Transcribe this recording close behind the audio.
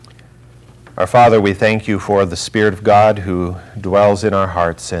Our Father, we thank you for the Spirit of God who dwells in our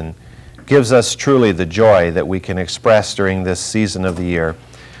hearts and gives us truly the joy that we can express during this season of the year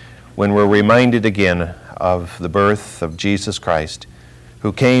when we're reminded again of the birth of Jesus Christ,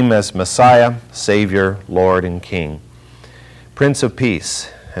 who came as Messiah, Savior, Lord, and King, Prince of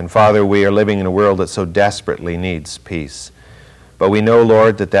Peace. And Father, we are living in a world that so desperately needs peace. But we know,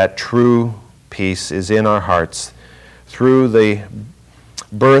 Lord, that true peace is in our hearts through the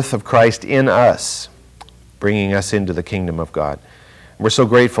birth of Christ in us, bringing us into the kingdom of God. We're so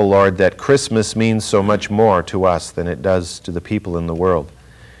grateful, Lord, that Christmas means so much more to us than it does to the people in the world.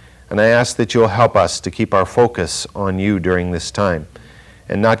 And I ask that you'll help us to keep our focus on you during this time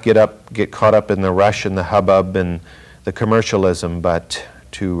and not get caught up in the rush and the hubbub and the commercialism, but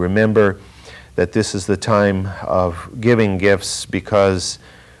to remember that this is the time of giving gifts because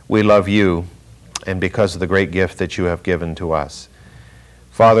we love you and because of the great gift that you have given to us.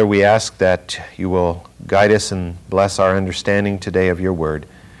 Father, we ask that you will guide us and bless our understanding today of your word.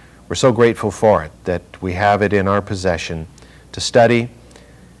 We're so grateful for it, that we have it in our possession to study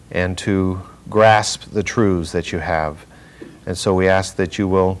and to grasp the truths that you have. And so we ask that you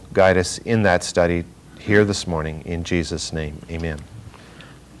will guide us in that study here this morning. In Jesus' name, amen.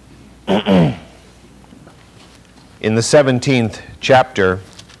 In the 17th chapter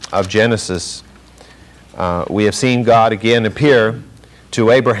of Genesis, we have seen God again appear to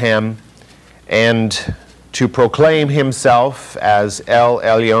Abraham and to proclaim himself as El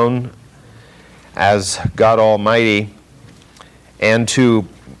Elyon, as God Almighty, and to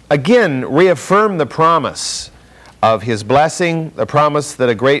again reaffirm the promise of his blessing, the promise that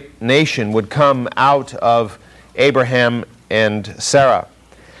a great nation would come out of Abraham and Sarah.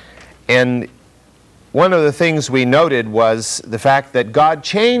 And one of the things we noted was the fact that God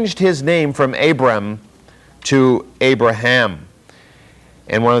changed his name from Abram to Abraham.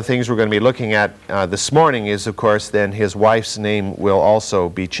 And one of the things we're going to be looking at this morning is, of course, then his wife's name will also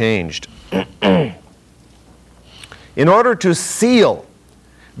be changed. In order to seal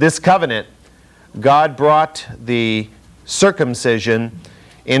this covenant, God brought the circumcision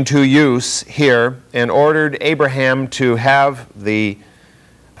into use here and ordered Abraham to have the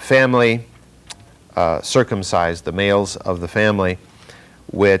family circumcised, the males of the family,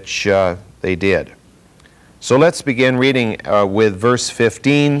 which they did. So let's begin reading with verse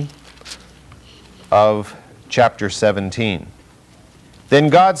 15 of chapter 17. Then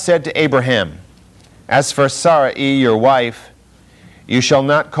God said to Abraham, "As for Sarai, your wife, you shall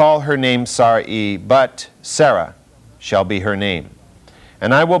not call her name Sarai, but Sarah shall be her name.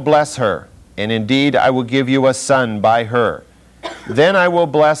 And I will bless her, and indeed I will give you a son by her. Then I will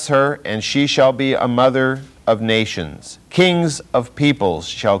bless her, and she shall be a mother of nations. Kings of peoples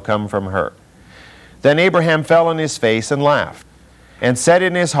shall come from her." Then Abraham fell on his face and laughed, and said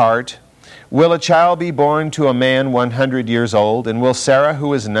in his heart, "Will a child be born to a man 100 years old? And will Sarah,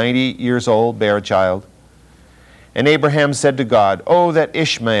 who is 90 years old, bear a child?" And Abraham said to God, "Oh, that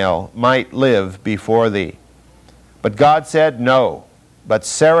Ishmael might live before thee." But God said, "No, but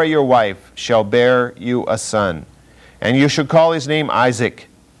Sarah your wife shall bear you a son, and you shall call his name Isaac.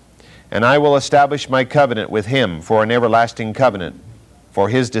 And I will establish my covenant with him for an everlasting covenant for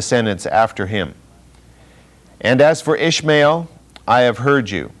his descendants after him. And as for Ishmael, I have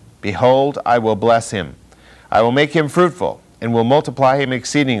heard you. Behold, I will bless him. I will make him fruitful, and will multiply him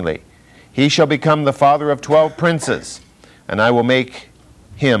exceedingly. He shall become the father of 12 princes, and I will make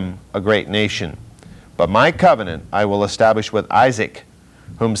him a great nation. But my covenant I will establish with Isaac,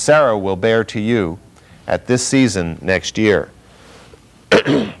 whom Sarah will bear to you at this season next year."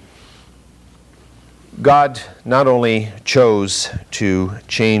 God not only chose to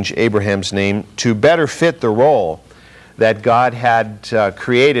change Abraham's name to better fit the role that God had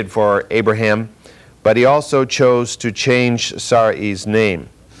created for Abraham, but he also chose to change Sarai's name.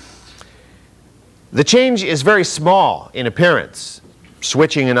 The change is very small in appearance,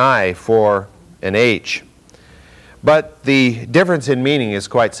 switching an I for an H. But the difference in meaning is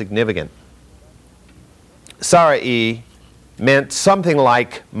quite significant. Sarai meant something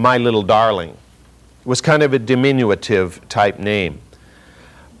like "my little darling." It was kind of a diminutive type name,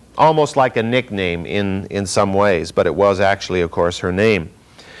 almost like a nickname in some ways, but it was actually, of course, her name.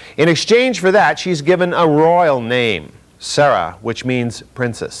 In exchange for that, she's given a royal name, Sarah, which means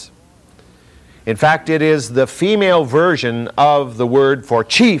princess. In fact, it is the female version of the word for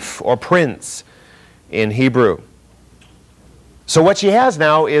chief or prince in Hebrew. So what she has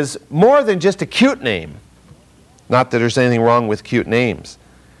now is more than just a cute name. Not that there's anything wrong with cute names.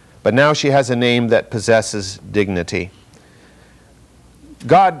 But now she has a name that possesses dignity.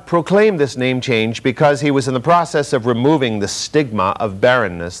 God proclaimed this name change because he was in the process of removing the stigma of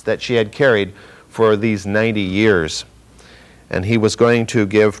barrenness that she had carried for these 90 years. And he was going to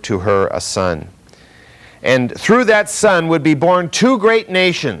give to her a son. And through that son would be born two great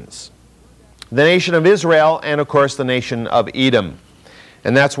nations, the nation of Israel and, of course, the nation of Edom.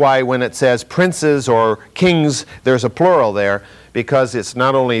 And that's why when it says princes or kings, there's a plural there, because it's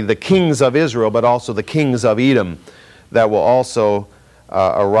not only the kings of Israel, but also the kings of Edom that will also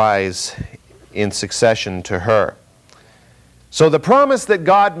arise in succession to her. So the promise that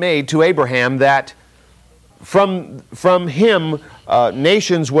God made to Abraham that from him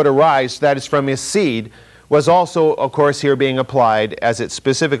nations would arise, that is from his seed, was also, of course, here being applied, as it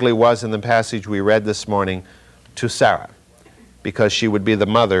specifically was in the passage we read this morning, to Sarah, because she would be the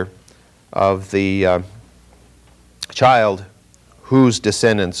mother of the child whose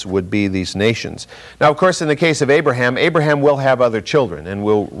descendants would be these nations. Now, of course, in the case of Abraham, Abraham will have other children, and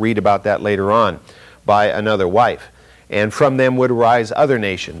we'll read about that later on, by another wife. And from them would arise other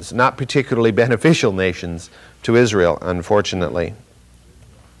nations, not particularly beneficial nations to Israel, unfortunately.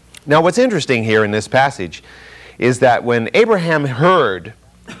 Now, what's interesting here in this passage is that when Abraham heard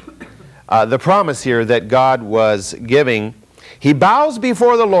the promise here that God was giving, he bows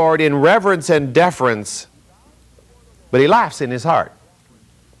before the Lord in reverence and deference, but he laughs in his heart.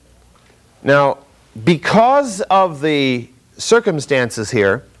 Now, because of the circumstances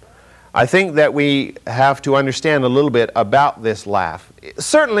here, I think that we have to understand a little bit about this laugh.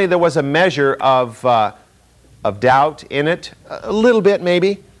 Certainly there was a measure of doubt in it, a little bit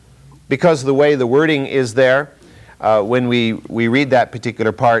maybe, because of the way the wording is there. When we read that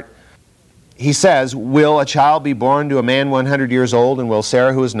particular part, he says, will a child be born to a man 100 years old, and will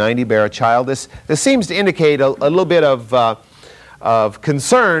Sarah, who is 90, bear a child? This seems to indicate a little bit of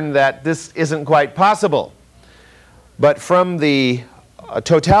concern that this isn't quite possible. But from the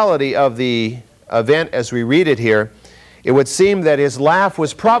totality of the event as we read it here, it would seem that his laugh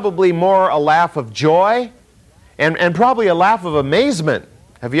was probably more a laugh of joy and probably a laugh of amazement.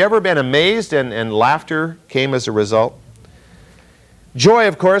 Have you ever been amazed and laughter came as a result? Joy,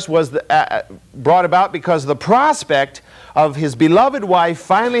 of course, was brought about because of the prospect of his beloved wife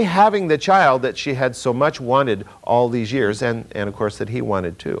finally having the child that she had so much wanted all these years, and of course that he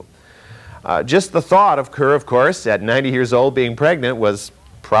wanted too. Just the thought of her, of course, at 90 years old being pregnant was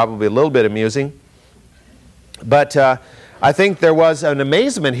probably a little bit amusing. But I think there was an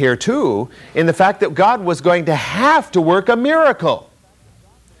amazement here too in the fact that God was going to have to work a miracle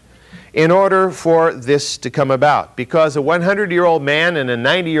in order for this to come about, because a 100-year-old man and a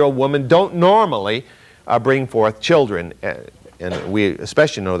 90-year-old woman don't normally bring forth children, and we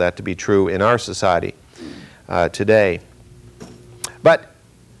especially know that to be true in our society today. But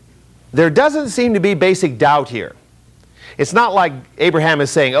there doesn't seem to be basic doubt here. It's not like Abraham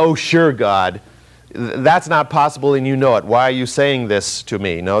is saying, oh sure God, that's not possible and you know it. Why are you saying this to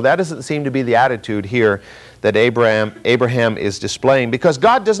me? No, that doesn't seem to be the attitude here that Abraham is displaying, because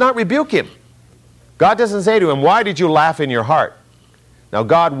God does not rebuke him. God doesn't say to him, why did you laugh in your heart? Now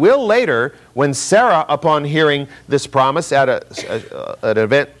God will later, when Sarah, upon hearing this promise at an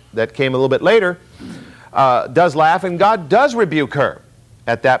event that came a little bit later, does laugh, and God does rebuke her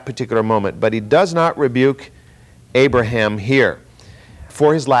at that particular moment, but he does not rebuke Abraham here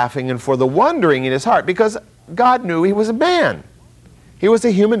for his laughing and for the wondering in his heart, because God knew he was a man. He was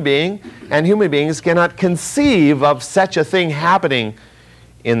a human being, and human beings cannot conceive of such a thing happening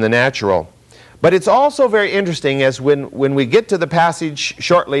in the natural. But it's also very interesting as when we get to the passage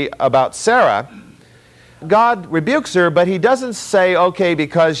shortly about Sarah, God rebukes her, but he doesn't say, okay,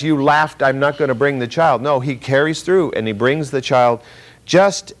 because you laughed, I'm not going to bring the child. No, he carries through and he brings the child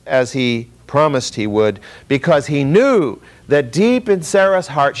just as he promised he would, because he knew that deep in Sarah's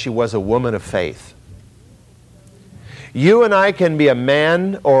heart she was a woman of faith. You and I can be a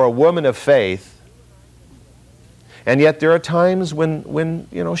man or a woman of faith, and yet there are times when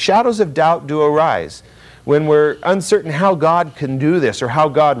shadows of doubt do arise, when we're uncertain how God can do this or how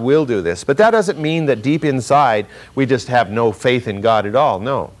God will do this. But that doesn't mean that deep inside we just have no faith in God at all.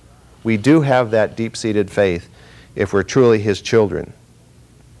 No, we do have that deep-seated faith if we're truly his children.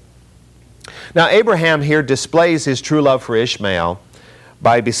 Now Abraham here displays his true love for Ishmael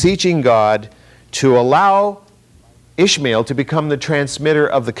by beseeching God to allow Ishmael to become the transmitter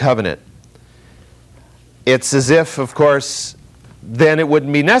of the covenant. It's as if, of course, then it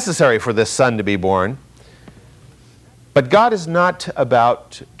wouldn't be necessary for this son to be born. But God is not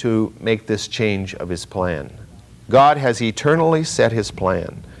about to make this change of his plan. God has eternally set his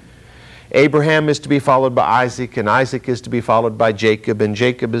plan. Abraham is to be followed by Isaac, and Isaac is to be followed by Jacob, and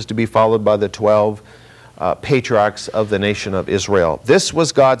Jacob is to be followed by the 12 patriarchs of the nation of Israel. This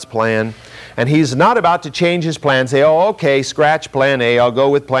was God's plan, and He's not about to change His plan, say, oh, okay, scratch plan A, I'll go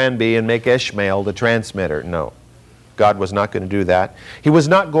with plan B and make Ishmael the transmitter. No. God was not going to do that. He was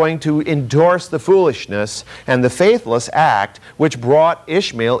not going to endorse the foolishness and the faithless act which brought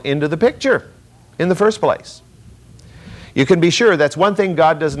Ishmael into the picture in the first place. You can be sure that's one thing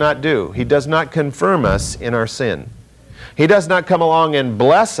God does not do. He does not confirm us in our sin. He does not come along and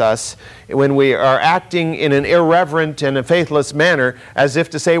bless us when we are acting in an irreverent and a faithless manner as if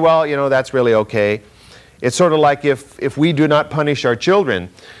to say, well, you know, that's really okay. It's sort of like if we do not punish our children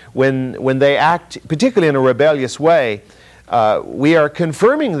when they act, particularly in a rebellious way, we are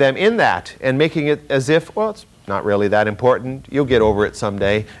confirming them in that and making it as if, well, it's not really that important. You'll get over it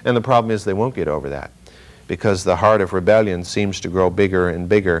someday. And the problem is they won't get over that because the heart of rebellion seems to grow bigger and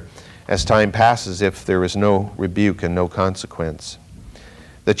bigger as time passes if there is no rebuke and no consequence.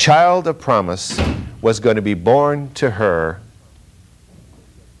 The child of promise was going to be born to her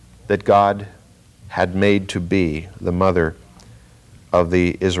that God had made to be the mother of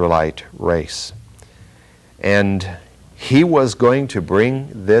the Israelite race. And He was going to bring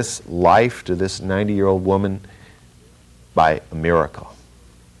this life to this 90-year-old woman by a miracle.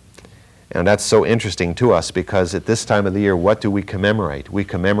 And that's so interesting to us because at this time of the year, what do we commemorate? We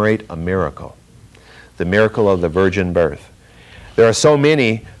commemorate a miracle, the miracle of the virgin birth. There are so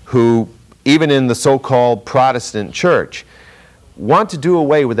many who, even in the so-called Protestant church, want to do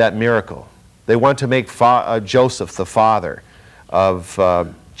away with that miracle. They want to make Joseph the father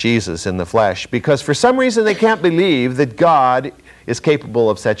of Jesus in the flesh because for some reason they can't believe that God is capable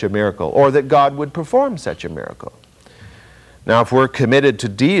of such a miracle or that God would perform such a miracle. Now, if we're committed to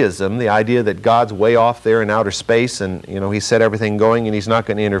deism, the idea that God's way off there in outer space and, you know, He set everything going and He's not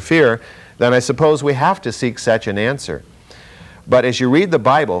going to interfere, then I suppose we have to seek such an answer. But as you read the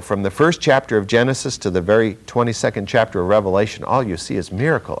Bible, from the first chapter of Genesis to the very 22nd chapter of Revelation, all you see is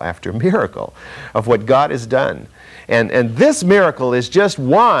miracle after miracle of what God has done. And this miracle is just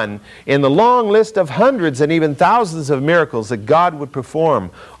one in the long list of hundreds and even thousands of miracles that God would perform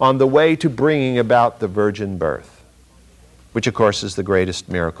on the way to bringing about the virgin birth, which of course is the greatest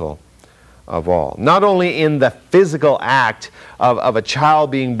miracle of all. Not only in the physical act of a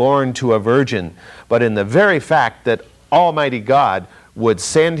child being born to a virgin, but in the very fact that Almighty God would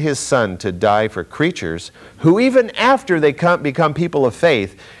send His Son to die for creatures who even after they become people of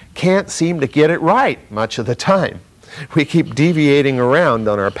faith can't seem to get it right much of the time. We keep deviating around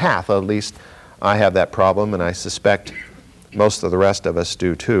on our path. At least I have that problem, and I suspect most of the rest of us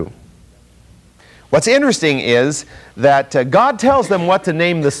do too. What's interesting is that God tells them what to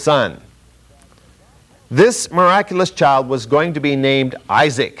name the son. This miraculous child was going to be named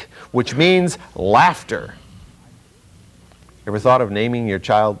Isaac, which means laughter. Ever thought of naming your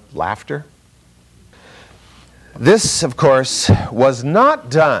child Laughter? This, of course, was not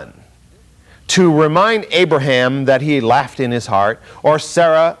done to remind Abraham that he laughed in his heart, or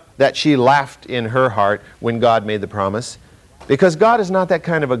Sarah that she laughed in her heart when God made the promise, because God is not that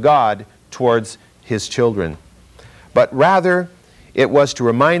kind of a God towards His children. But rather, it was to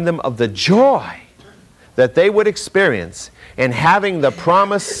remind them of the joy that they would experience in having the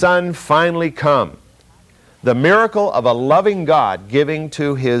promised Son finally come. The miracle of a loving God giving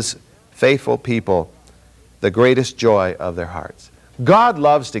to His faithful people the greatest joy of their hearts. God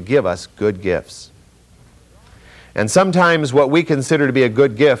loves to give us good gifts. And sometimes what we consider to be a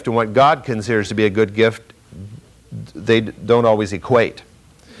good gift and what God considers to be a good gift, they don't always equate.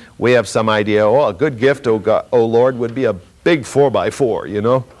 We have some idea, oh, a good gift, oh, God, oh Lord, would be a big 4x4, you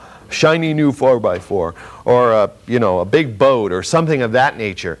know, shiny new 4x4, or a big boat or something of that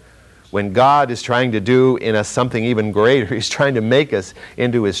nature. When God is trying to do in us something even greater, He's trying to make us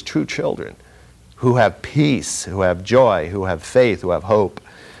into His true children who have peace, who have joy, who have faith, who have hope,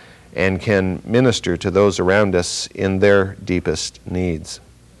 and can minister to those around us in their deepest needs.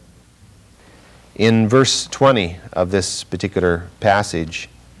 In verse 20 of this particular passage,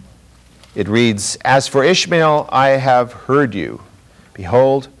 it reads, "As for Ishmael, I have heard you.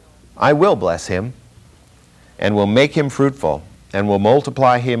 Behold, I will bless him, and will make him fruitful, and will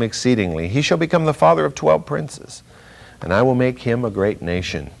multiply him exceedingly. He shall become the father of 12 princes, and I will make him a great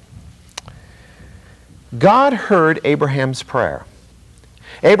nation." God heard Abraham's prayer.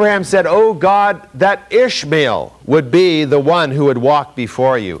 Abraham said, "Oh God, that Ishmael would be the one who would walk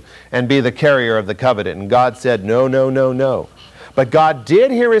before you and be the carrier of the covenant." And God said, "No, no, no, no." But God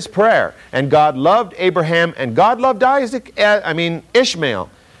did hear his prayer, and God loved Abraham, and God loved Ishmael,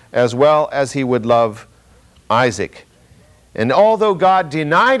 as well as He would love Isaac. And although God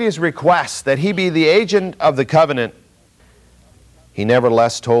denied his request that he be the agent of the covenant, he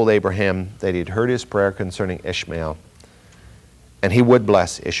nevertheless told Abraham that he'd heard his prayer concerning Ishmael, and he would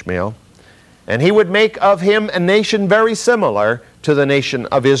bless Ishmael, and he would make of him a nation very similar to the nation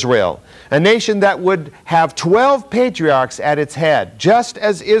of Israel, a nation that would have 12 patriarchs at its head, just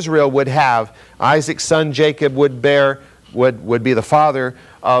as Israel would have. Isaac's son Jacob would be the father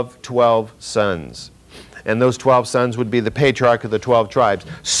of 12 sons. And those 12 sons would be the patriarch of the 12 tribes.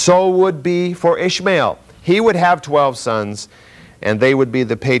 So would be for Ishmael. He would have 12 sons, and they would be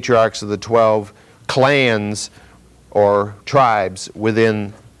the patriarchs of the 12 clans or tribes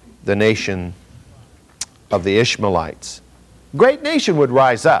within the nation of the Ishmaelites. Great nation would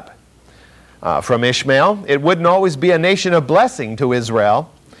rise up from Ishmael. It wouldn't always be a nation of blessing to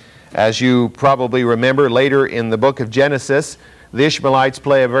Israel. As you probably remember later in the book of Genesis, the Ishmaelites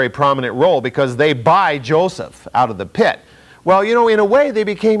play a very prominent role because they buy Joseph out of the pit. Well, you know, in a way they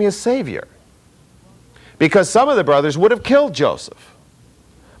became his savior, because some of the brothers would have killed Joseph.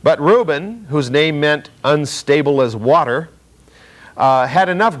 But Reuben, whose name meant unstable as water, had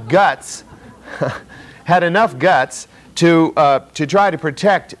enough guts to try to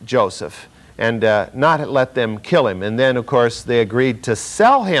protect Joseph and not let them kill him. And then, of course, they agreed to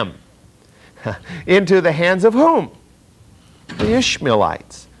sell him into the hands of whom? The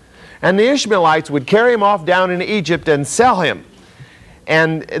Ishmaelites. And the Ishmaelites would carry him off down into Egypt and sell him.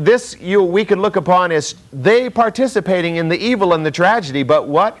 And this we could look upon as they participating in the evil and the tragedy. But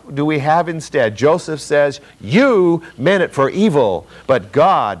what do we have instead? Joseph says, you meant it for evil, but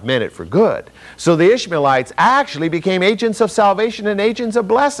God meant it for good. So the Ishmaelites actually became agents of salvation and agents of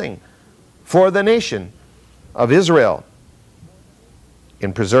blessing for the nation of Israel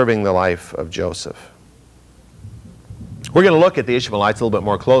in preserving the life of Joseph. We're going to look at the Ishmaelites a little bit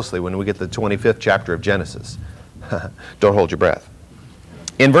more closely when we get to the 25th chapter of Genesis. Don't hold your breath.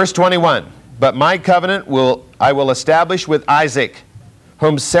 In verse 21, but my covenant I will establish with Isaac,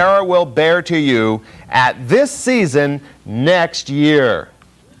 whom Sarah will bear to you at this season next year.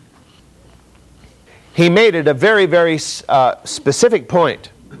 He made it a very, very specific point.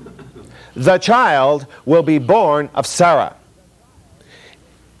 The child will be born of Sarah.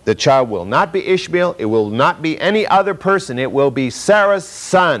 The child will not be Ishmael. It will not be any other person. It will be Sarah's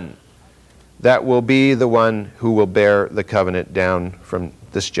son that will be the one who will bear the covenant down from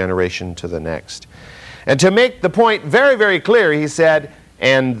this generation to the next. And to make the point very, very clear, he said,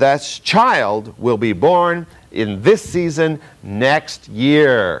 and this child will be born in this season next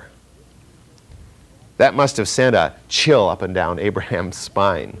year. That must have sent a chill up and down Abraham's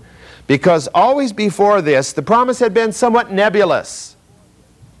spine, because always before this, the promise had been somewhat nebulous.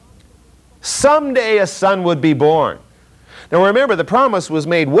 Someday a son would be born. Now remember, the promise was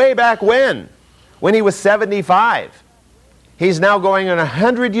made way back when he was 75. He's now going on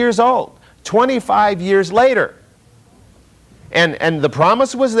 100 years old, 25 years later. And the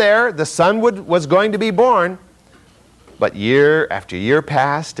promise was there, the son was going to be born, but year after year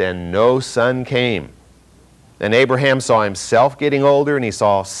passed and no son came. And Abraham saw himself getting older, and he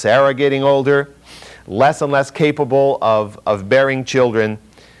saw Sarah getting older, less and less capable of bearing children.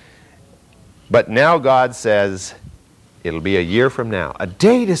 But now God says, it'll be a year from now. A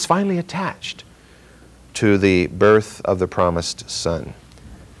date is finally attached to the birth of the promised son.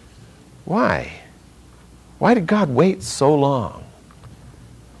 Why? Why did God wait so long?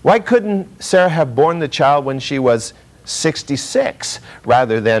 Why couldn't Sarah have borne the child when she was 66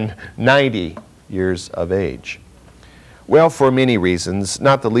 rather than 90 years of age? Well, for many reasons,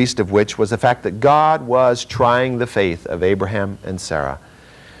 not the least of which was the fact that God was trying the faith of Abraham and Sarah,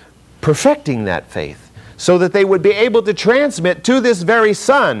 perfecting that faith so that they would be able to transmit to this very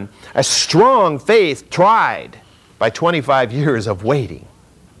son a strong faith tried by 25 years of waiting.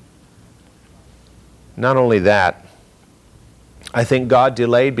 Not only that, I think God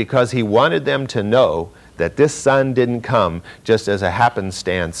delayed because he wanted them to know that this son didn't come just as a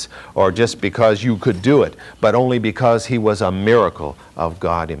happenstance or just because you could do it, but only because he was a miracle of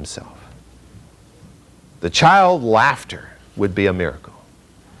God himself. The child laughter would be a miracle.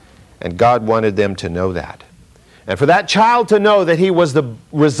 And God wanted them to know that. And for that child to know that he was the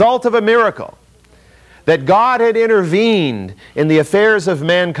result of a miracle, that God had intervened in the affairs of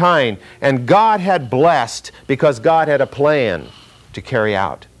mankind, and God had blessed because God had a plan to carry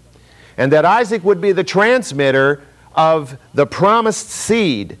out. And that Isaac would be the transmitter of the promised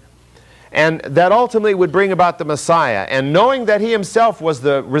seed, and that ultimately would bring about the Messiah. And knowing that he himself was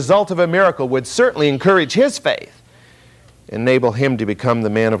the result of a miracle would certainly encourage his faith, enable him to become the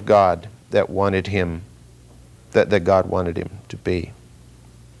man of God that God wanted him to be.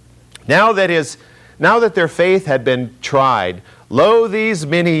 Now that their faith had been tried, lo, these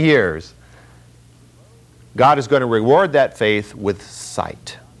many years, God is going to reward that faith with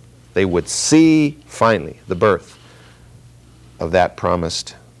sight. They would see, finally, the birth of that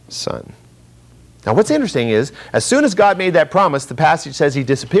promised son. Now what's interesting is, as soon as God made that promise, the passage says he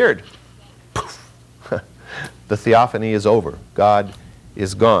disappeared. Poof. The theophany is over. God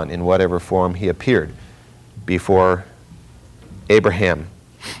is gone in whatever form he appeared before Abraham.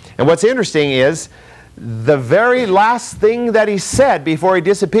 And what's interesting is, the very last thing that he said before he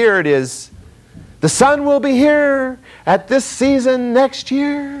disappeared is, the son will be here at this season next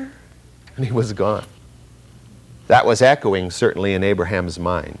year. And he was gone. That was echoing certainly in Abraham's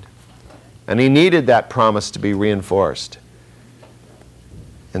mind. And he needed that promise to be reinforced.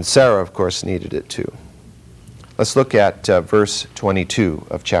 And Sarah, of course, needed it too. Let's look at verse 22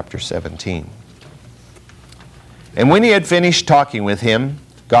 of chapter 17. And when he had finished talking with him,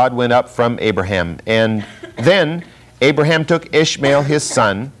 God went up from Abraham. And then Abraham took Ishmael his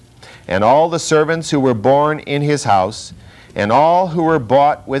son, and all the servants who were born in his house, and all who were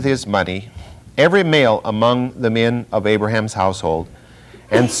bought with his money, every male among the men of Abraham's household,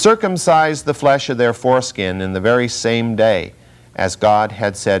 and circumcised the flesh of their foreskin in the very same day, as God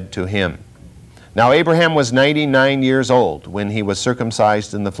had said to him. Now Abraham was 99 years old when he was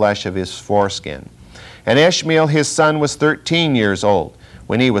circumcised in the flesh of his foreskin. And Ishmael his son was 13 years old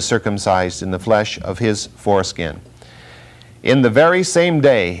when he was circumcised in the flesh of his foreskin. In the very same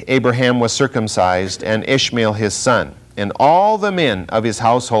day Abraham was circumcised, and Ishmael his son, and all the men of his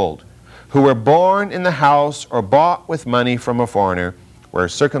household, who were born in the house or bought with money from a foreigner, were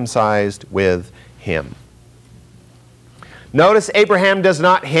circumcised with him. Notice Abraham does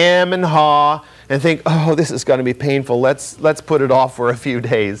not hem and haw and think, oh, this is going to be painful. Let's put it off for a few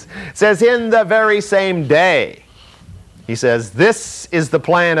days. It says, in the very same day. He says, this is the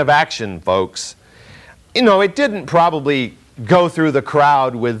plan of action, folks. You know, it didn't probably go through the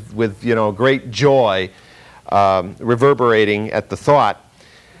crowd with great joy reverberating at the thought.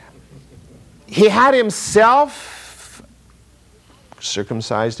 He had himself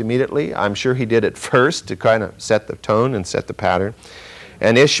circumcised immediately. I'm sure he did it first to kind of set the tone and set the pattern.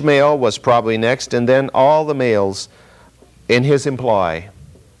 And Ishmael was probably next, and then all the males in his employ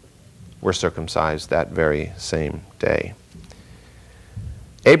were circumcised that very same day.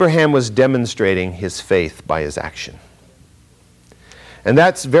 Abraham was demonstrating his faith by his action. And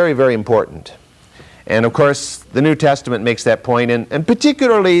that's very, very important. And of course, the New Testament makes that point, and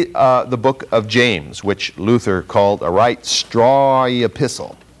particularly the book of James, which Luther called a right strawy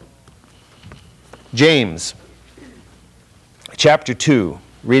epistle. James, chapter 2,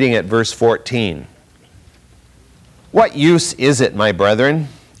 reading at verse 14. What use is it, my brethren,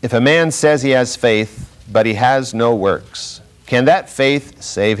 if a man says he has faith, but he has no works? Can that faith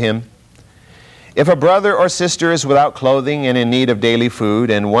save him? If a brother or sister is without clothing and in need of daily food,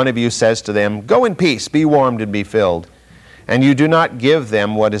 and one of you says to them, go in peace, be warmed and be filled, and you do not give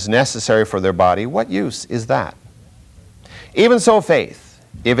them what is necessary for their body, what use is that? Even so faith,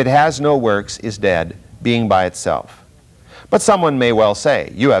 if it has no works, is dead, being by itself. But someone may well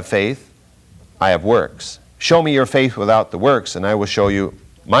say, you have faith, I have works. Show me your faith without the works, and I will show you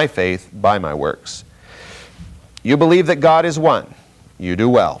my faith by my works. You believe that God is one. You do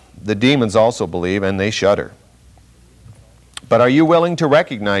well. The demons also believe, and they shudder. But are you willing to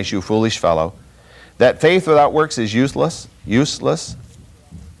recognize, you foolish fellow, that faith without works is useless? Useless?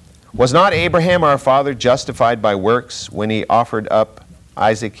 Was not Abraham our father justified by works when he offered up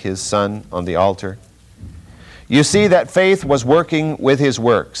Isaac his son on the altar? You see that faith was working with his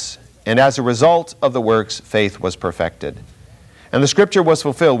works, and as a result of the works, faith was perfected. And the scripture was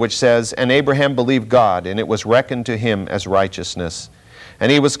fulfilled, which says, and Abraham believed God, and it was reckoned to him as righteousness.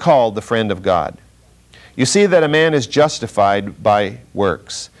 And he was called the friend of God. You see that a man is justified by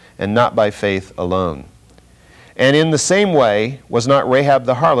works, and not by faith alone. And in the same way, was not Rahab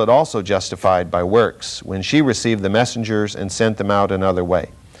the harlot also justified by works, when she received the messengers and sent them out another way?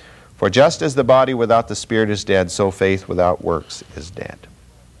 For just as the body without the spirit is dead, so faith without works is dead.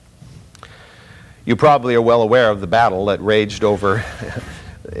 You probably are well aware of the battle that raged over,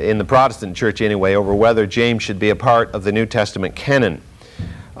 in the Protestant church anyway, over whether James should be a part of the New Testament canon.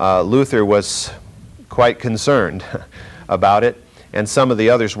 Luther was quite concerned about it, and some of the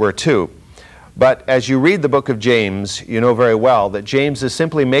others were too. But as you read the book of James, you know very well that James is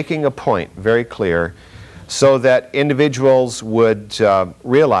simply making a point very clear so that individuals would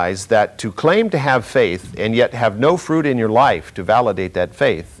realize that to claim to have faith and yet have no fruit in your life to validate that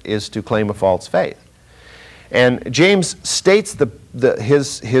faith is to claim a false faith. And James states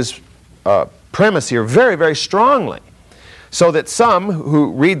his premise here very, very strongly, so that some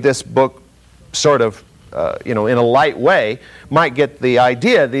who read this book sort of, in a light way, might get the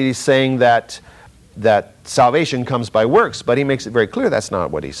idea that he's saying that that salvation comes by works, but he makes it very clear that's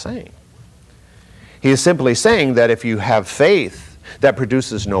not what he's saying. He is simply saying that if you have faith that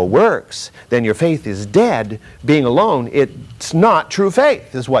produces no works, then your faith is dead. Being alone, it's not true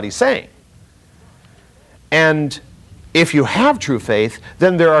faith, is what he's saying. And if you have true faith,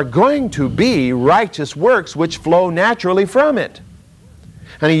 then there are going to be righteous works which flow naturally from it.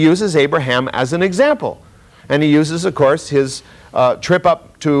 And he uses Abraham as an example. And he uses, of course, his trip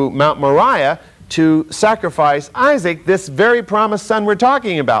up to Mount Moriah to sacrifice Isaac, this very promised son we're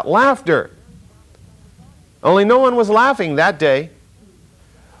talking about. Laughter. Only no one was laughing that day.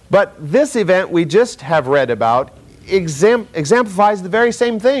 But this event we just have read about exemplifies the very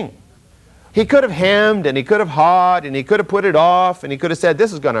same thing. He could have hemmed and he could have hawed and he could have put it off and he could have said,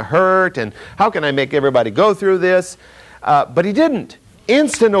 this is going to hurt and how can I make everybody go through this? But he didn't.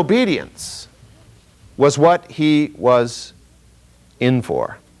 Instant obedience was what he was in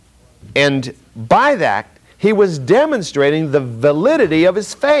for. And by that, he was demonstrating the validity of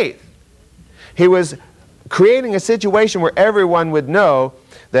his faith. He was creating a situation where everyone would know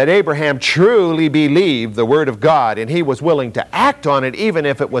that Abraham truly believed the Word of God, and he was willing to act on it even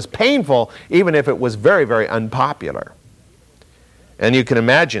if it was painful, even if it was very, very unpopular. And you can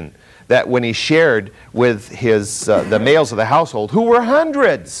imagine that when he shared with his the males of the household, who were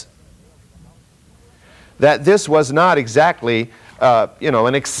hundreds, that this was not exactly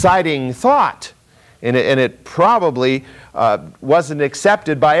an exciting thought. And it probably wasn't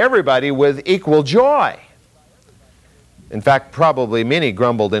accepted by everybody with equal joy. In fact, probably many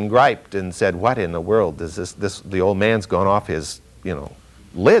grumbled and griped and said, what in the world is this the old man's gone off his,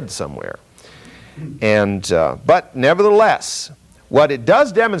 lid somewhere. And, but nevertheless, what it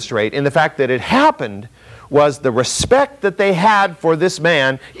does demonstrate in the fact that it happened was the respect that they had for this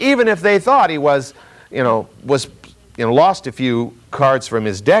man, even if they thought he was lost a few cards from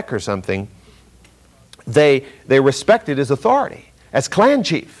his deck or something. They respected his authority as clan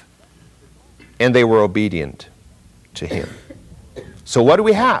chief, and they were obedient to him. So what do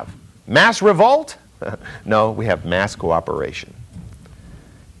we have? Mass revolt? No, we have mass cooperation.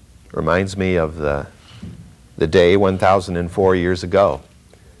 Reminds me of the day 1004 years ago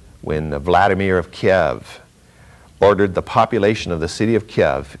when Vladimir of Kiev ordered the population of the city of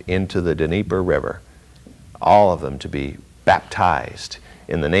Kiev into the Dnieper River, all of them to be baptized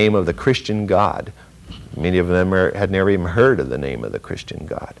in the name of the Christian God. Many of them had never even heard of the name of the Christian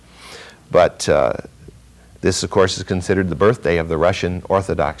God. But this, of course, is considered the birthday of the Russian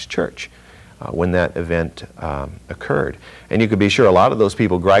Orthodox Church when that event occurred. And you could be sure a lot of those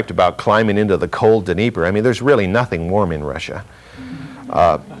people griped about climbing into the cold Dnieper. I mean, there's really nothing warm in Russia.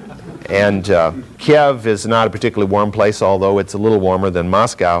 Kiev is not a particularly warm place, although it's a little warmer than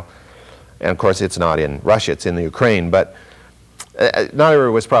Moscow. And, of course, it's not in Russia, it's in the Ukraine. But not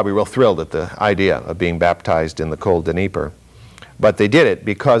everyone was probably real thrilled at the idea of being baptized in the cold Dnieper. But they did it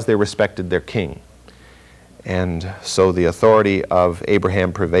because they respected their king. And so the authority of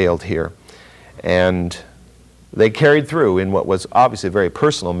Abraham prevailed here. And they carried through in what was obviously a very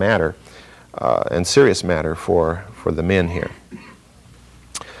personal matter and serious matter for the men here.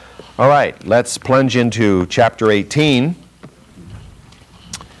 All right, let's plunge into chapter 18.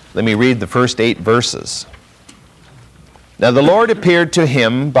 Let me read the first 8 verses. Now the Lord appeared to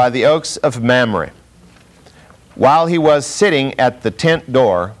him by the oaks of Mamre, while he was sitting at the tent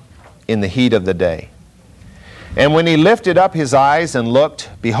door in the heat of the day. And when he lifted up his eyes and looked,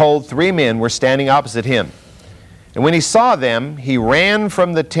 behold, 3 men were standing opposite him. And when he saw them, he ran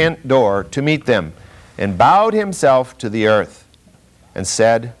from the tent door to meet them, and bowed himself to the earth, and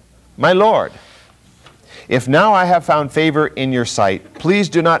said, My Lord, if now I have found favor in your sight, please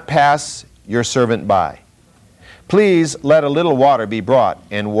do not pass your servant by. Please let a little water be brought,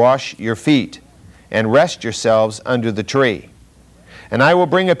 and wash your feet, and rest yourselves under the tree. And I will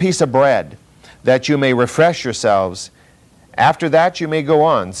bring a piece of bread, that you may refresh yourselves. After that you may go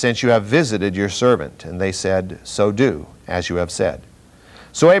on, since you have visited your servant. And they said, So do, as you have said.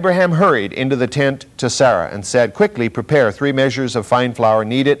 So Abraham hurried into the tent to Sarah, and said, Quickly prepare 3 measures of fine flour,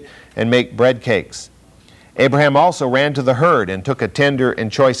 knead it, and make bread cakes. Abraham also ran to the herd, and took a tender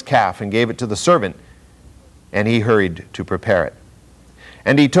and choice calf, and gave it to the servant, and he hurried to prepare it.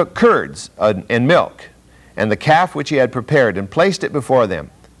 And he took curds and milk, and the calf which he had prepared, and placed it before them.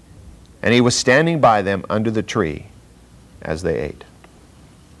 And he was standing by them under the tree as they ate.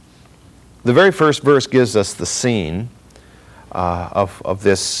 The very first verse gives us the scene of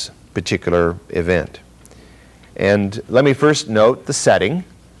this particular event. And let me first note the setting.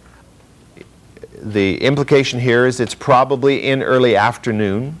 The implication here is it's probably in early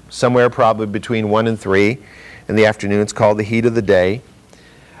afternoon, somewhere probably between 1 and 3 in the afternoon. It's called the heat of the day.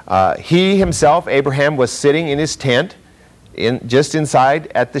 He himself, Abraham, was sitting in his tent, just inside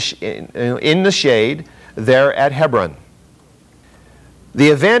in the shade there at Hebron. The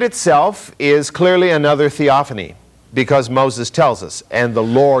event itself is clearly another theophany, because Moses tells us, and the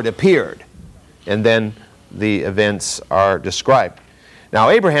Lord appeared. And then the events are described. Now,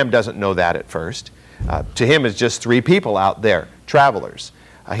 Abraham doesn't know that at first. To him, it's just three people out there, travelers.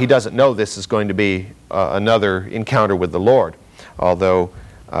 He doesn't know this is going to be another encounter with the Lord, although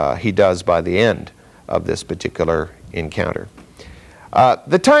he does by the end of this particular encounter.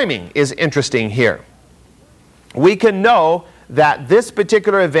 The timing is interesting here. We can know that this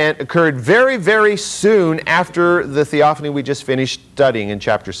particular event occurred very, very soon after the theophany we just finished studying in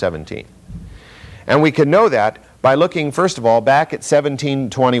chapter 17. And we can know that by looking, first of all, back at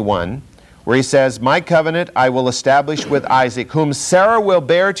 17:21, where he says, "My covenant I will establish with Isaac, whom Sarah will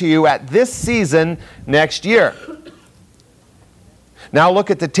bear to you at this season next year." Now look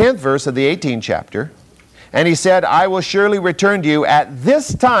at the 10th verse of the 18th chapter. "And he said, I will surely return to you at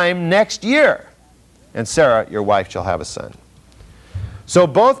this time next year, and Sarah, your wife, shall have a son." So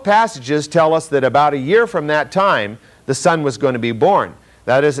both passages tell us that about a year from that time, the son was going to be born.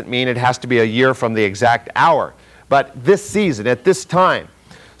 That doesn't mean it has to be a year from the exact hour, but this season, at this time.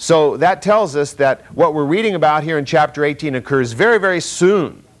 So that tells us that what we're reading about here in chapter 18 occurs very, very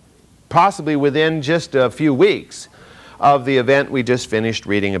soon, possibly within just a few weeks of the event we just finished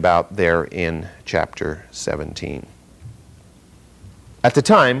reading about there in chapter 17. At the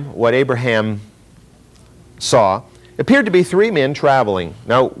time, what Abraham saw appeared to be three men traveling.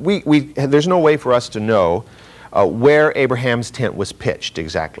 Now, there's no way for us to know where Abraham's tent was pitched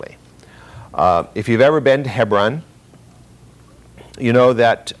exactly. If you've ever been to Hebron, you know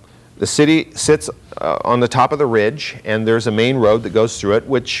that the city sits on the top of the ridge, and there's a main road that goes through it,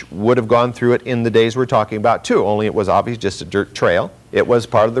 which would have gone through it in the days we're talking about too, only it was obviously just a dirt trail. It was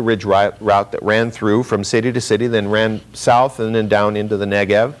part of the ridge route that ran through from city to city, then ran south and then down into the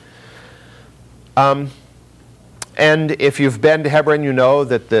Negev. And if you've been to Hebron, you know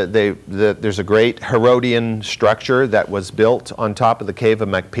that there's a great Herodian structure that was built on top of the cave of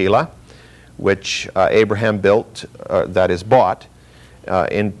Machpelah, which Abraham built, that is bought,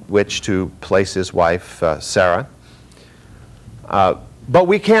 in which to place his wife Sarah. But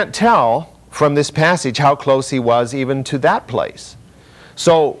we can't tell from this passage how close he was even to that place.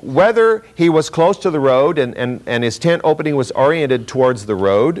 So whether he was close to the road and his tent opening was oriented towards the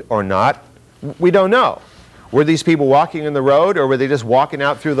road or not, we don't know. Were these people walking in the road, or were they just walking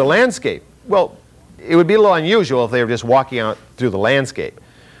out through the landscape? Well, it would be a little unusual if they were just walking out through the landscape.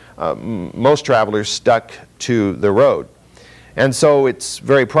 Most travelers stuck to the road. And so it's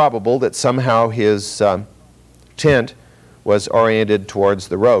very probable that somehow his tent was oriented towards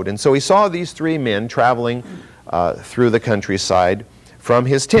the road. And so he saw these three men traveling through the countryside from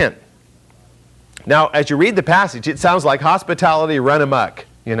his tent. Now, as you read the passage, it sounds like hospitality run amok.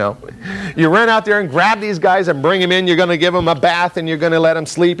 You know, you run out there and grab these guys and bring them in. You're going to give them a bath, and you're going to let them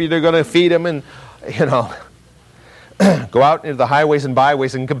sleep. You're going to feed them, and, you know, go out into the highways and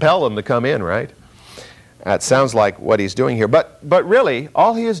byways and compel them to come in, right? That sounds like what he's doing here. But really,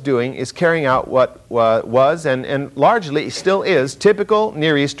 all he is doing is carrying out what was and largely still is typical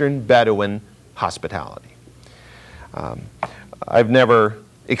Near Eastern Bedouin hospitality. I've never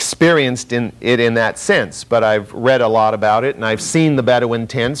experienced it in that sense, but I've read a lot about it, and I've seen the Bedouin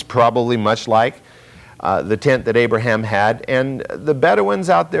tents, probably much like the tent that Abraham had, and the Bedouins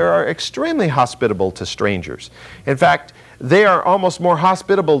out there are extremely hospitable to strangers. In fact, they are almost more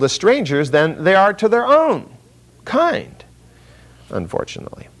hospitable to strangers than they are to their own kind,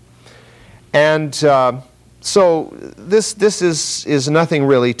 unfortunately. And so this is nothing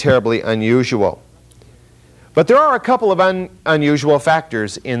really terribly unusual. But there are a couple of unusual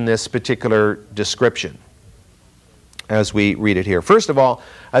factors in this particular description as we read it here. First of all,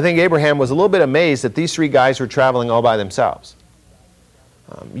 I think Abraham was a little bit amazed that these three guys were traveling all by themselves.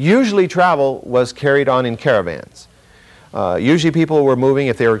 Usually travel was carried on in caravans. Usually people were moving,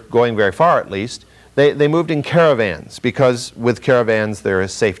 if they were going very far at least, they moved in caravans, because with caravans there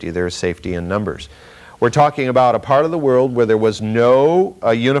is safety in numbers. We're talking about a part of the world where there was no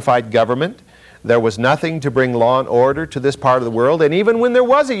unified government. There was nothing to bring law and order to this part of the world, and even when there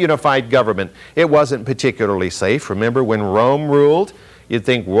was a unified government, it wasn't particularly safe. Remember when Rome ruled? You'd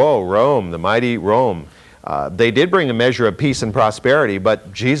think, whoa, Rome, the mighty Rome. They did bring a measure of peace and prosperity,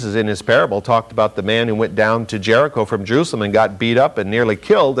 but Jesus in his parable talked about the man who went down to Jericho from Jerusalem and got beat up and nearly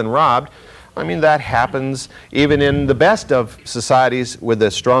killed and robbed. I mean, that happens even in the best of societies with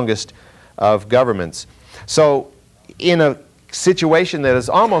the strongest of governments. So in a situation that is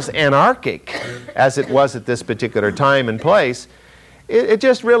almost anarchic, as it was at this particular time and place, it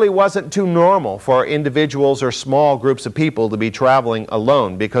just really wasn't too normal for individuals or small groups of people to be traveling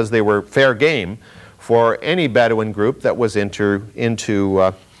alone, because they were fair game for any Bedouin group that was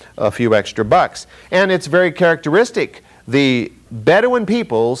into a few extra bucks. And it's very characteristic. The Bedouin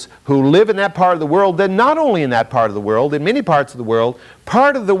peoples who live in that part of the world, then not only in that part of the world, in many parts of the world,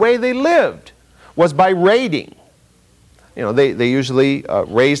 part of the way they lived was by raiding. You know, they usually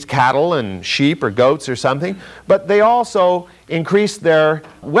raised cattle and sheep or goats or something, but they also increased their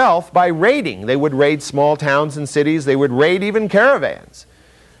wealth by raiding. They would raid small towns and cities. They would raid even caravans.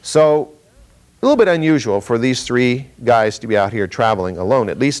 So a little bit unusual for these three guys to be out here traveling alone.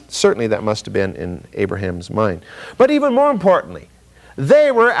 At least, certainly that must have been in Abraham's mind. But even more importantly,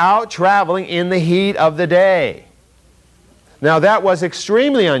 they were out traveling in the heat of the day. Now that was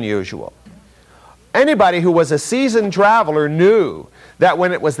extremely unusual. Anybody who was a seasoned traveler knew that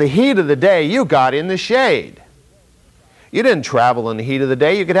when it was the heat of the day, you got in the shade. You didn't travel in the heat of the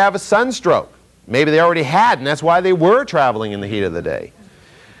day. You could have a sunstroke. Maybe they already had, and that's why they were traveling in the heat of the day.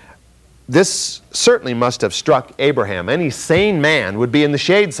 This certainly must have struck Abraham. Any sane man would be in the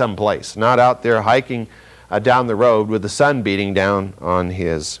shade someplace, not out there hiking down the road with the sun beating down on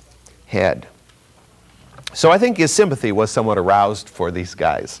his head. So I think his sympathy was somewhat aroused for these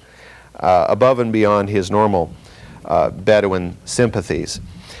guys, above and beyond his normal Bedouin sympathies.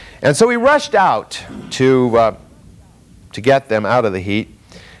 And so he rushed out to get them out of the heat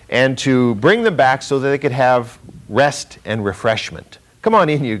and to bring them back so that they could have rest and refreshment. Come on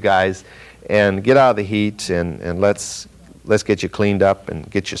in, you guys, and get out of the heat, and let's get you cleaned up and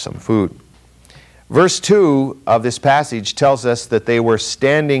get you some food. Verse 2 of this passage tells us that they were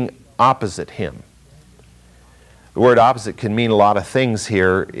standing opposite him. The word opposite can mean a lot of things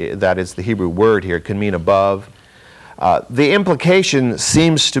here. That is the Hebrew word here. It can mean above. The implication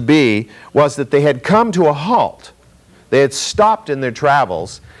seems to be was that they had come to a halt. They had stopped in their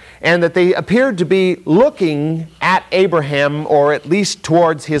travels, and that they appeared to be looking at Abraham, or at least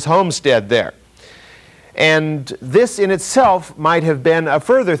towards his homestead there. And this in itself might have been a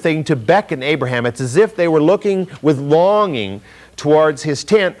further thing to beckon Abraham. It's as if they were looking with longing towards his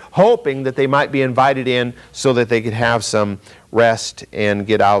tent, hoping that they might be invited in so that they could have some rest and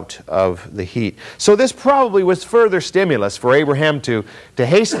get out of the heat. So this probably was further stimulus for Abraham to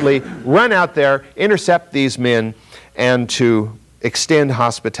hastily run out there, intercept these men, and to extend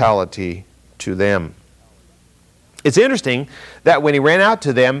hospitality to them. It's interesting that when he ran out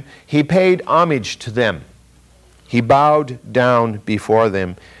to them, he paid homage to them. He bowed down before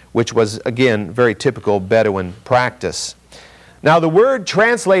them, which was, again, very typical Bedouin practice. Now, the word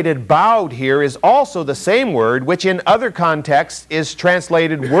translated bowed here is also the same word which in other contexts is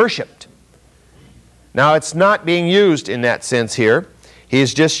translated worshipped. Now, it's not being used in that sense here.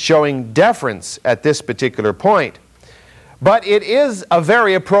 He's just showing deference at this particular point. But it is a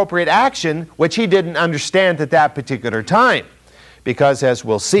very appropriate action which he didn't understand at that particular time. Because, as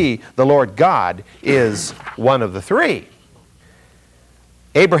we'll see, the Lord God is one of the three.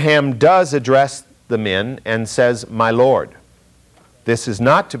 Abraham does address the men and says, "My Lord." This is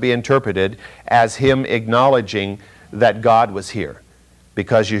not to be interpreted as him acknowledging that God was here,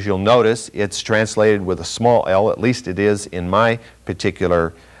 because as you'll notice, it's translated with a small l, at least it is in my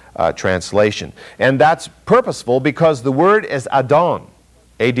particular translation. And that's purposeful because the word is Adon,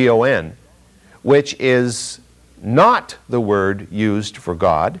 A-D-O-N, which is not the word used for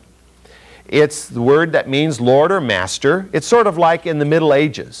God. It's the word that means Lord or Master. It's sort of like in the Middle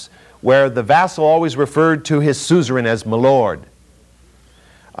Ages, where the vassal always referred to his suzerain as my lord.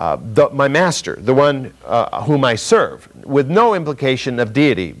 My master, the one whom I serve, with no implication of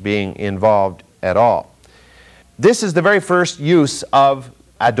deity being involved at all. This is the very first use of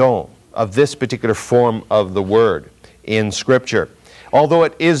Adon, of this particular form of the word in Scripture. Although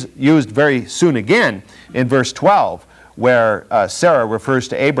it is used very soon again in verse 12, where Sarah refers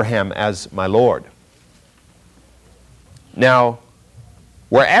to Abraham as my Lord. Now,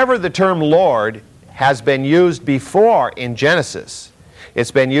 wherever the term Lord has been used before in Genesis,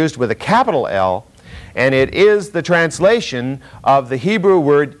 it's been used with a capital L, and it is the translation of the Hebrew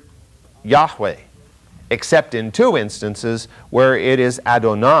word Yahweh, except in two instances where it is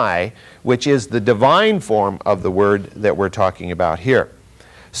Adonai, which is the divine form of the word that we're talking about here.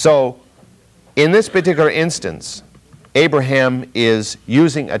 So, in this particular instance, Abraham is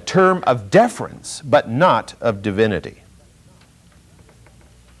using a term of deference, but not of divinity.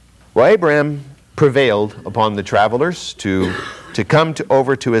 Well, Abraham prevailed upon the travelers to come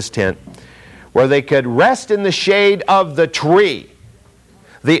over to his tent, where they could rest in the shade of the tree,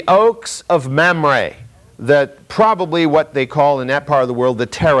 the oaks of Mamre, probably what they call in that part of the world the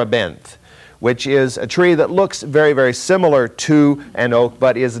terebinth, which is a tree that looks very, very similar to an oak,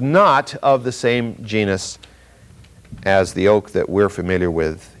 but is not of the same genus as the oak that we're familiar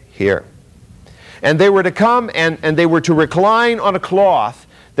with here. And they were to come and they were to recline on a cloth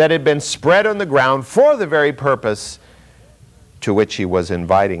that had been spread on the ground for the very purpose to which he was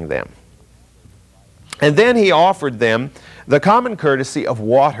inviting them. And then he offered them the common courtesy of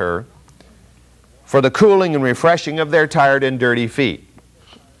water for the cooling and refreshing of their tired and dirty feet.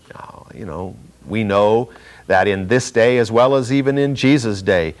 Now, you know, we know that in this day, as well as even in Jesus'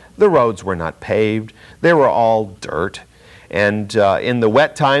 day, the roads were not paved. They were all dirt. And in the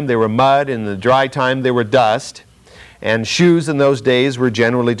wet time, they were mud. In the dry time, they were dust. And shoes in those days were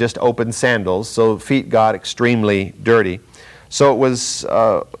generally just open sandals, so feet got extremely dirty. So it was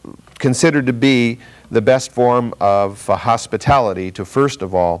considered to be the best form of hospitality to, first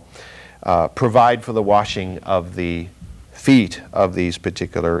of all, provide for the washing of the feet of these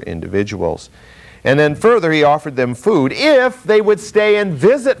particular individuals. And then further, he offered them food if they would stay and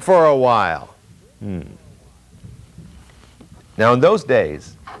visit for a while. Now, in those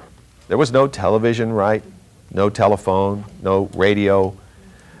days, there was no television, right? No telephone, no radio.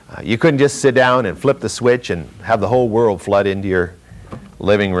 You couldn't just sit down and flip the switch and have the whole world flood into your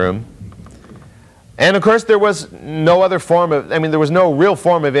living room. And of course, there was no other form of, there was no real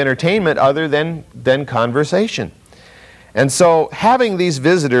form of entertainment other than conversation. And so having these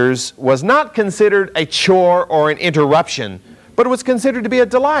visitors was not considered a chore or an interruption, but it was considered to be a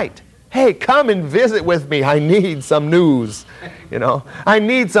delight. Hey, come and visit with me. I need some news. I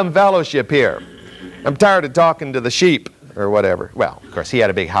need some fellowship here. I'm tired of talking to the sheep or whatever. Well, of course, he had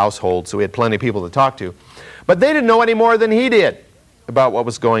a big household, so he had plenty of people to talk to. But they didn't know any more than he did about what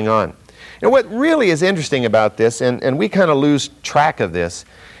was going on. And what really is interesting about this, and we kind of lose track of this,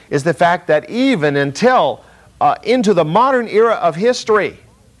 is the fact that even until into the modern era of history,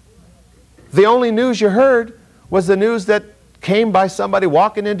 the only news you heard was the news that came by somebody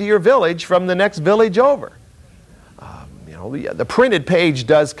walking into your village from the next village over. The printed page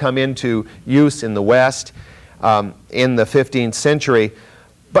does come into use in the West in the 15th century,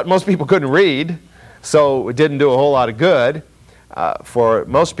 but most people couldn't read, so it didn't do a whole lot of good for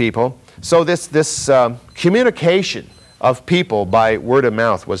most people. So this communication of people by word of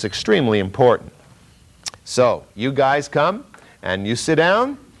mouth was extremely important. So you guys come and you sit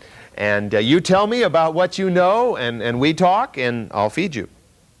down and you tell me about what you know, and we talk, and I'll feed you.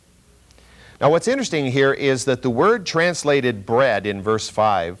 Now what's interesting here is that the word translated bread in verse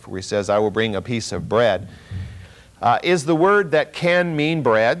 5, where he says, I will bring a piece of bread, is the word that can mean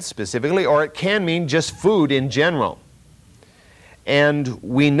bread specifically, or it can mean just food in general. And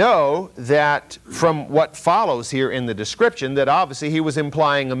we know that from what follows here in the description that obviously he was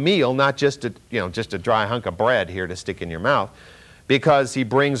implying a meal, not just a dry hunk of bread here to stick in your mouth, because he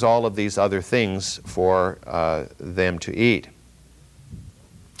brings all of these other things for them to eat.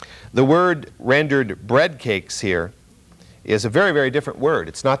 The word rendered bread cakes here is a very, very different word.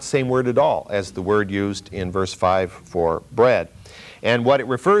 It's not the same word at all as the word used in verse 5 for bread. And what it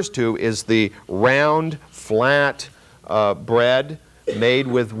refers to is the round, flat bread made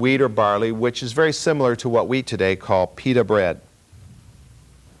with wheat or barley, which is very similar to what we today call pita bread.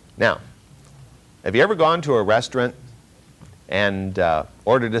 Now, have you ever gone to a restaurant and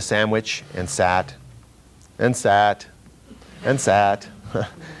ordered a sandwich and sat and sat and sat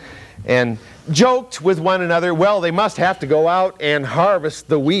and joked with one another, well, they must have to go out and harvest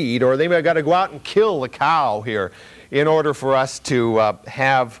the weed, or they may have got to go out and kill the cow here in order for us to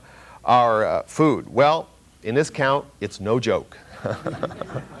have our food? Well, in this count, it's no joke.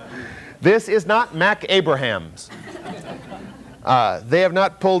 This is not Mac Abraham's. They have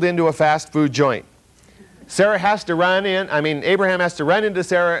not pulled into a fast food joint. Abraham has to run into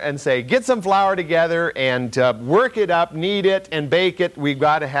Sarah and say, get some flour together and work it up, knead it, and bake it. We've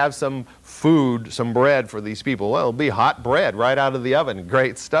got to have some food, some bread for these people. Well, it'll be hot bread right out of the oven.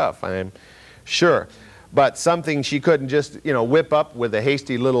 Great stuff, I'm sure. But something she couldn't just, whip up with a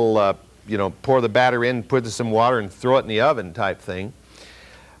hasty little, pour the batter in, put some water, and throw it in the oven type thing.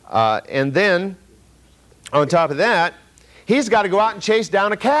 And then, on top of that, he's got to go out and chase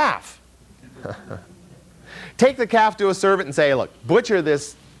down a calf. Take the calf to a servant and say, look, butcher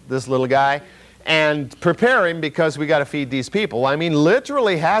this little guy and prepare him because we got to feed these people.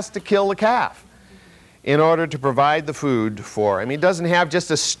 Literally has to kill the calf in order to provide the food for. He doesn't have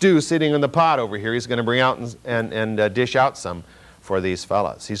just a stew sitting in the pot over here. He's going to bring out and dish out some for these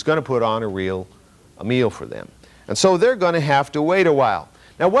fellas. He's going to put on a meal for them. And so they're going to have to wait a while.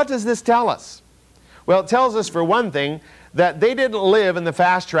 Now, what does this tell us? Well, it tells us, for one thing, that they didn't live in the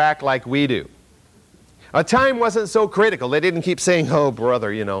fast track like we do. Time wasn't so critical. They didn't keep saying, oh,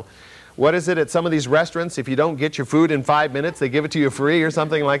 brother, What is it at some of these restaurants? If you don't get your food in 5 minutes, they give it to you free or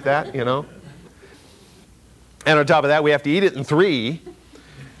something like that, you know. And on top of that, we have to eat it in 3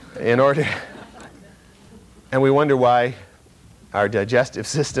 in order. And we wonder why our digestive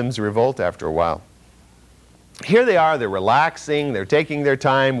systems revolt after a while. Here they are, they're relaxing, they're taking their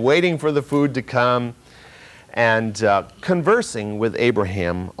time, waiting for the food to come, and conversing with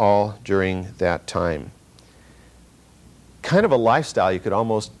Abraham all during that time. Kind of a lifestyle you could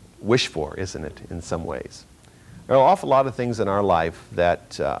almost wish for, isn't it, in some ways? There are an awful lot of things in our life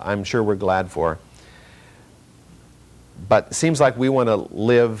that I'm sure we're glad for, but it seems like we want to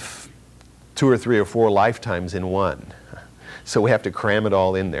live 2 or 3 or 4 lifetimes in one. So we have to cram it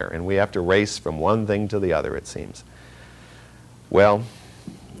all in there, and we have to race from one thing to the other, it seems. Well,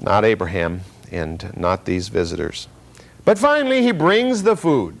 not Abraham and not these visitors. But finally, he brings the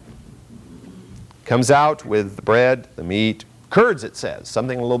food. Comes out with the bread, the meat, curds, it says,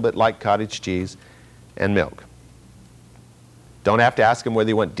 something a little bit like cottage cheese, and milk. Don't have to ask him whether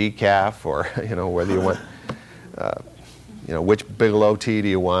you want decaf or, whether you want, which Bigelow tea do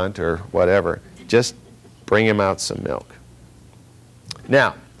you want or whatever. Just bring him out some milk.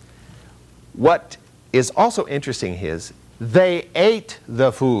 Now, what is also interesting is they ate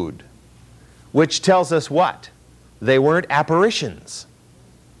the food, which tells us what? They weren't apparitions.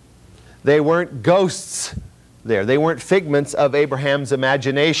 They weren't ghosts there. They weren't figments of Abraham's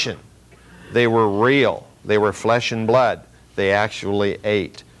imagination. They were real. They were flesh and blood. They actually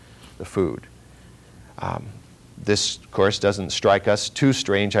ate the food. This, of course, doesn't strike us too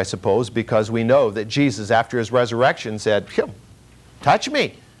strange, I suppose, because we know that Jesus, after his resurrection, said, touch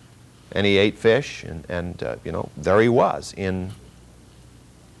me. And he ate fish, and there he was in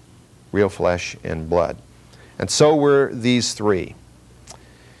real flesh and blood. And so were these 3.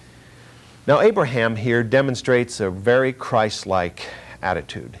 Now, Abraham here demonstrates a very Christ-like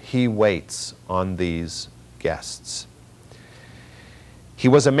attitude. He waits on these guests. He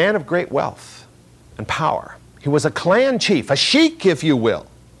was a man of great wealth and power. He was a clan chief, a sheik, if you will.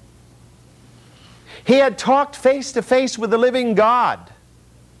 He had talked face to face with the living God.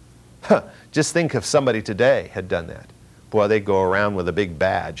 Just think if somebody today had done that. Boy, they'd go around with a big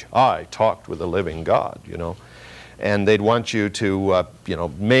badge. I talked with the living God, And they'd want you to,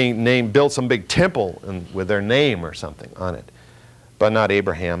 build some big temple with their name or something on it. But not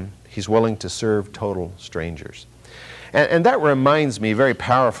Abraham. He's willing to serve total strangers. And that reminds me very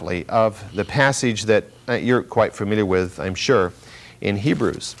powerfully of the passage that you're quite familiar with, I'm sure, in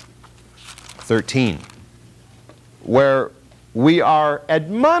Hebrews 13, where we are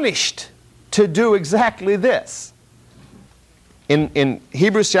admonished to do exactly this. In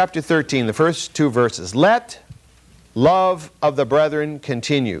Hebrews chapter 13, the first 2 verses, let love of the brethren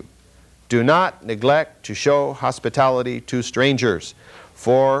continue. Do not neglect to show hospitality to strangers,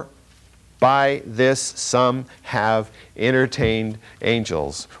 for by this some have entertained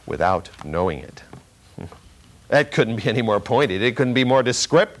angels without knowing it. That couldn't be any more pointed. It couldn't be more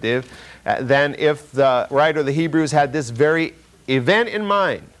descriptive than if the writer of the Hebrews had this very event in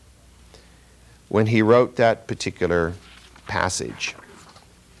mind when he wrote that particular passage.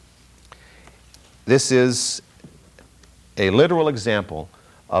 This is a literal example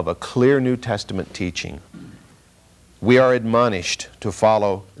of a clear New Testament teaching. We are admonished to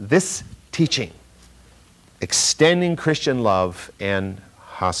follow this teaching, extending Christian love and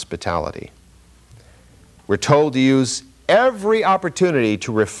hospitality. We're told to use every opportunity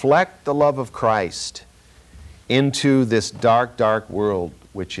to reflect the love of Christ into this dark, dark world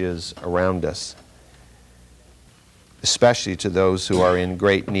which is around us, especially to those who are in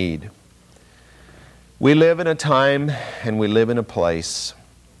great need. We live in a time and we live in a place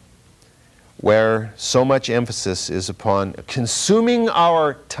where so much emphasis is upon consuming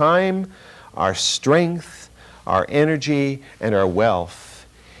our time, our strength, our energy, and our wealth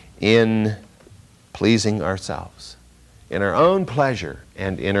in pleasing ourselves, in our own pleasure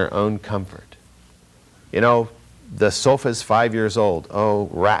and in our own comfort. The sofa's 5 years old. Oh,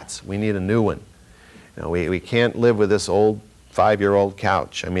 rats, we need a new one. We can't live with this old 5-year-old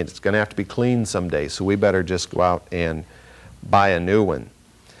couch. It's going to have to be cleaned someday, so we better just go out and buy a new one.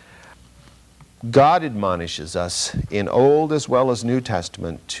 God admonishes us in Old as well as New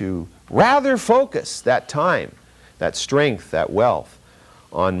Testament to rather focus that time, that strength, that wealth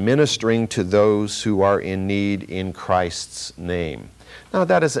on ministering to those who are in need in Christ's name. Now,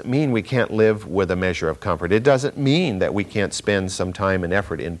 that doesn't mean we can't live with a measure of comfort. It doesn't mean that we can't spend some time and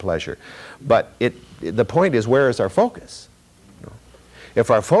effort in pleasure. But the point is, where is our focus?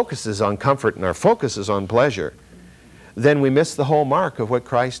 If our focus is on comfort and our focus is on pleasure, then we miss the whole mark of what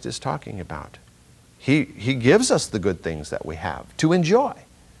Christ is talking about. He gives us the good things that we have to enjoy.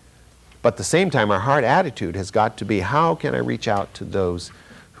 But at the same time, our heart attitude has got to be, how can I reach out to those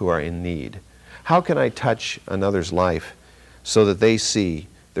who are in need? How can I touch another's life so that they see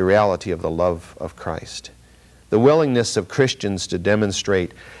the reality of the love of Christ? The willingness of Christians to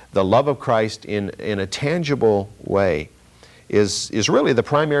demonstrate the love of Christ in a tangible way is really the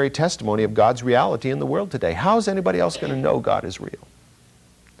primary testimony of God's reality in the world today. How is anybody else going to know God is real?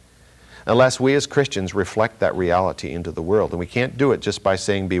 Unless we as Christians reflect that reality into the world. And we can't do it just by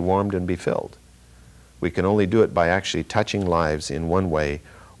saying, be warmed and be filled. We can only do it by actually touching lives in one way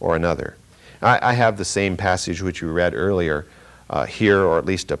or another. I have the same passage which we read earlier here, or at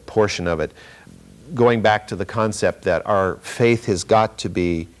least a portion of it, going back to the concept that our faith has got to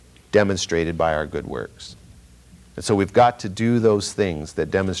be demonstrated by our good works. And so we've got to do those things that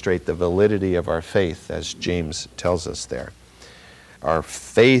demonstrate the validity of our faith, as James tells us there. Our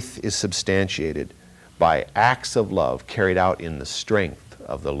faith is substantiated by acts of love carried out in the strength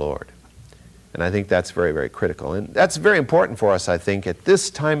of the Lord. And I think that's very, very critical. And that's very important for us, I think, at this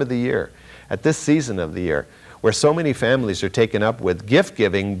time of the year, at this season of the year, where so many families are taken up with gift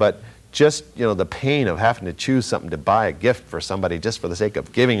giving, but just, the pain of having to choose something to buy a gift for somebody just for the sake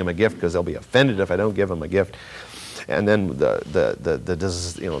of giving them a gift, because they'll be offended if I don't give them a gift. And then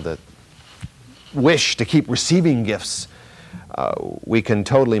the wish to keep receiving gifts. We can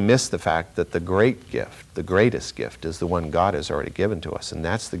totally miss the fact that the great gift, the greatest gift, is the one God has already given to us. And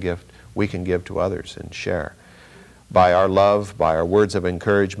that's the gift we can give to others and share. By our love, by our words of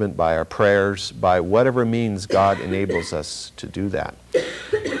encouragement, by our prayers, by whatever means God enables us to do that.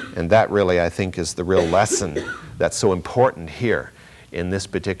 And that really, I think, is the real lesson that's so important here in this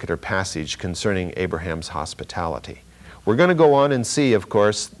particular passage concerning Abraham's hospitality. We're going to go on and see, of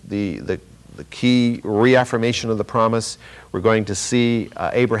course, the key reaffirmation of the promise. We're going to see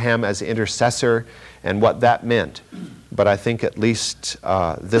Abraham as intercessor and what that meant. But I think at least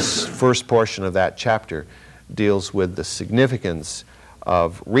this first portion of that chapter deals with the significance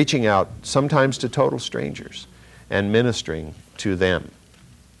of reaching out sometimes to total strangers and ministering to them.